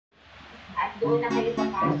doon na kayo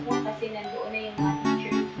papasok kasi nandoon na yung mga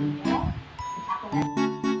teachers ninyo. Ako na.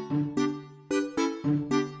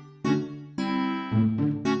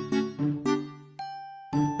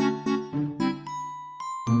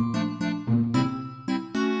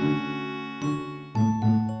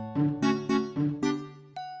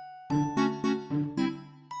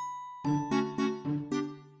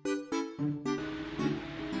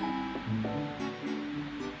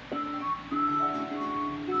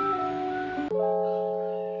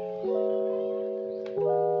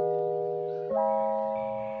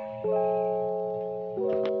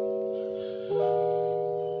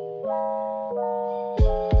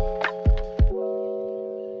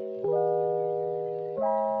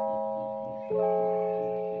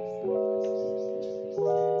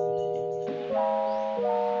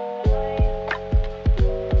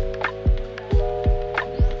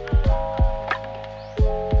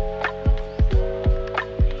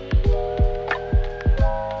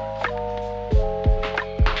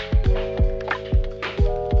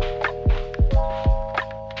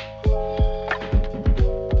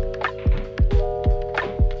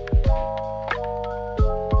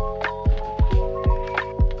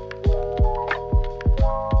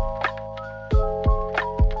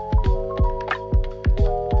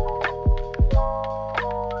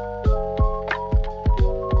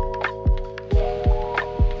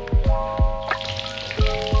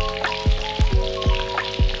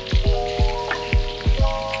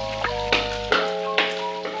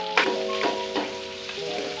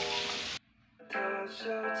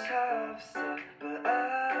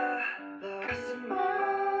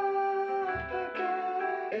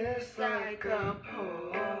 It's like a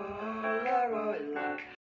Polaroid look.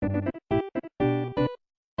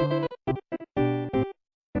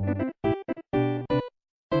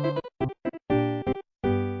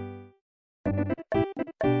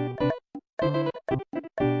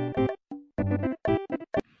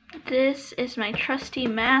 This is my trusty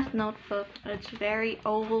math notebook. It's very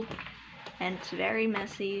old and it's very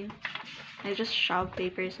messy. I just shoved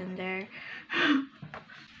papers in there.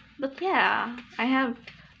 But yeah, I have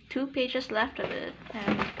 2 pages left of it,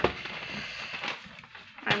 and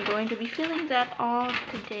I'm going to be filling that all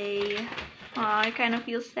today. Aw, I kind of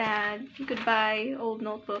feel sad. Goodbye, old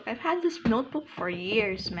notebook. I've had this notebook for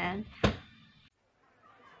years, man.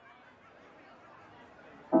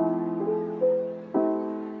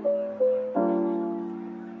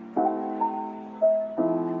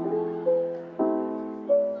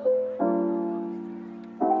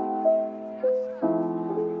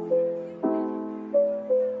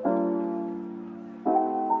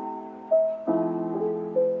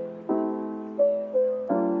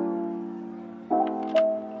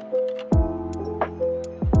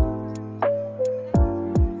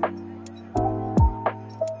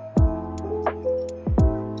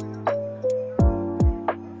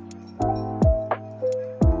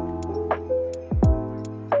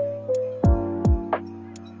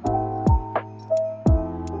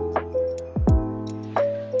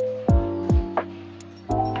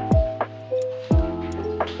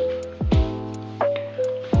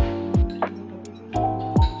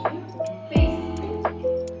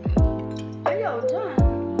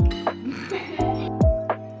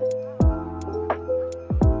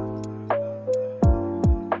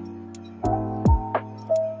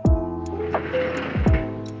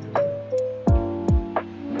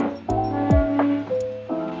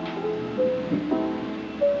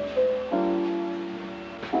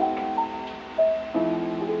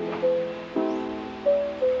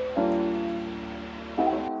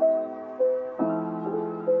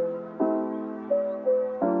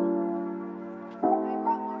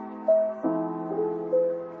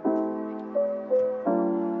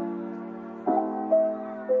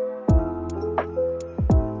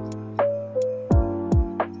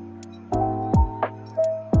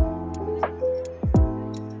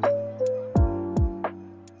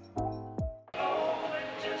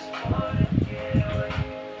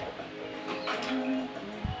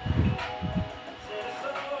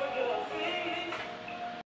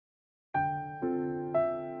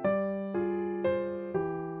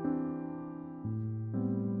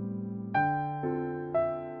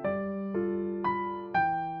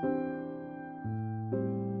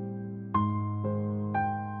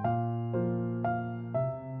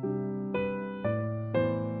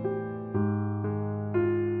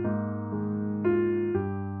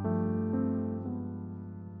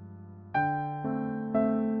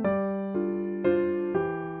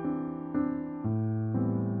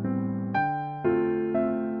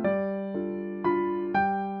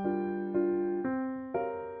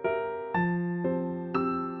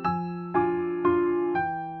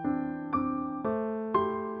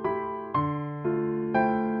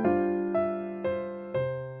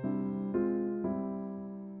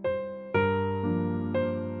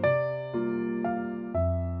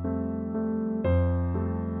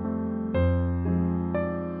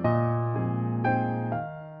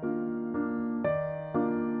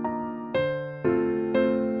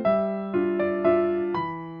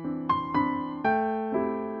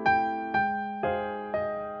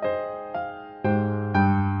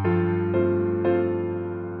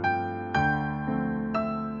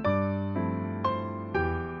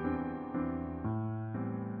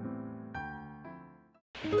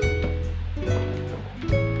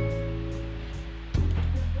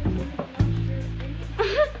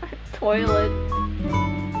 foil it.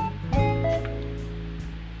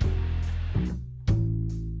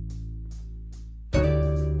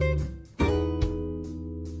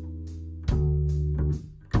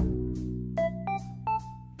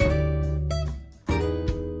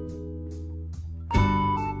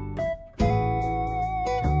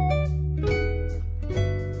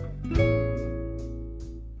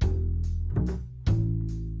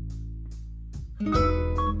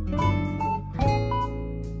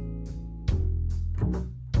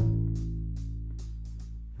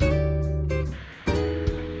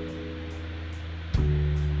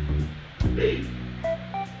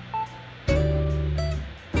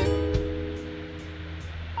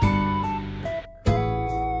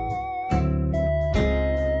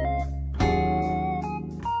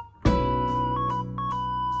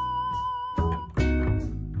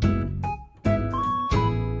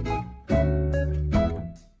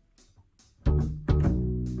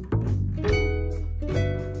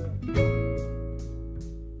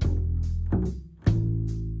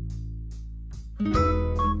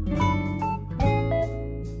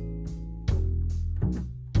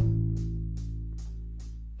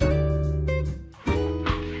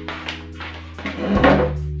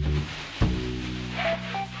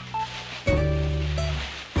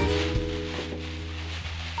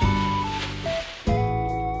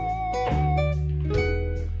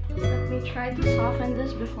 Try to soften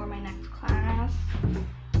this before my next class.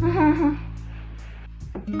 How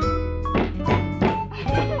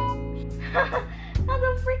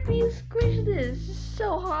the frick do you squish this? It's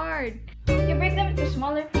so hard. You break them into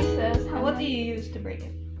smaller pieces. What do you use to break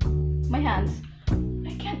it? My hands.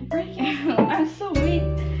 I can't break it. I'm so weak.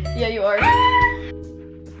 Yeah, you are.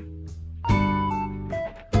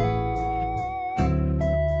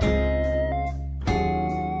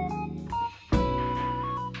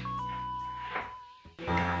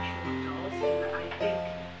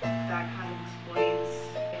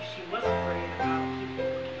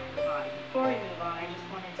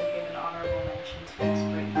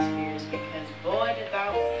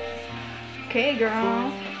 Okay,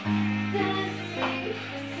 girl.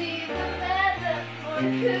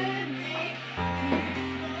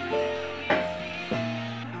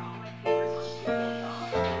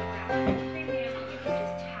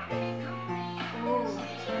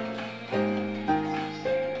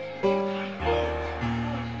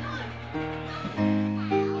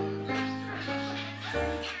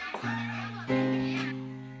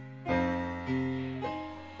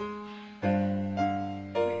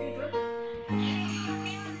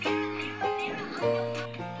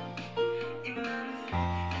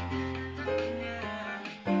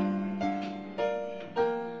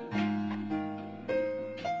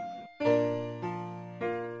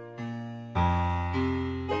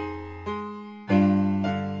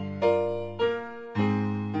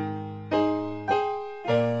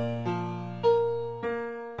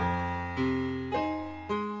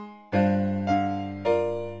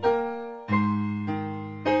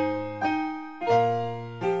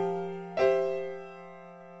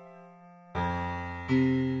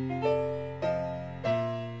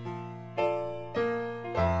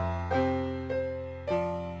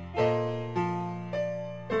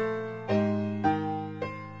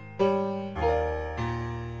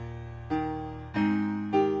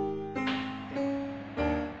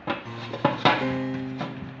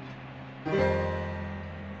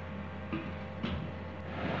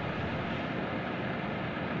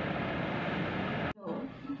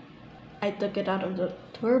 I took it out of the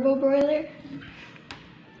turbo boiler.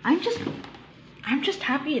 I'm just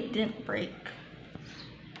happy it didn't break.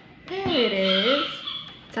 There it is.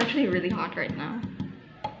 It's actually really hot right now.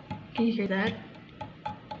 Can you hear that?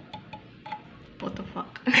 What the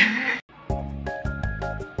fuck?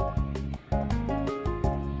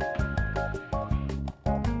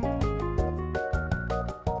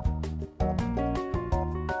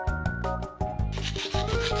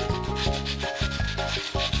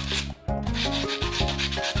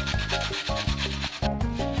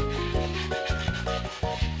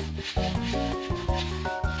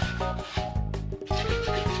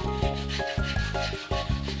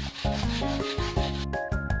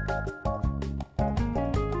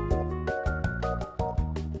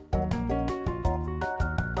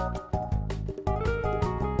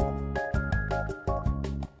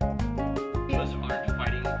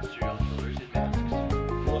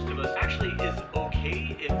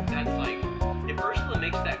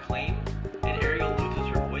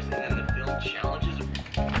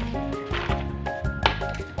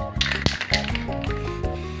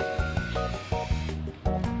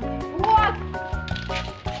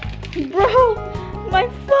 Bro, My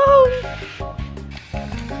phone!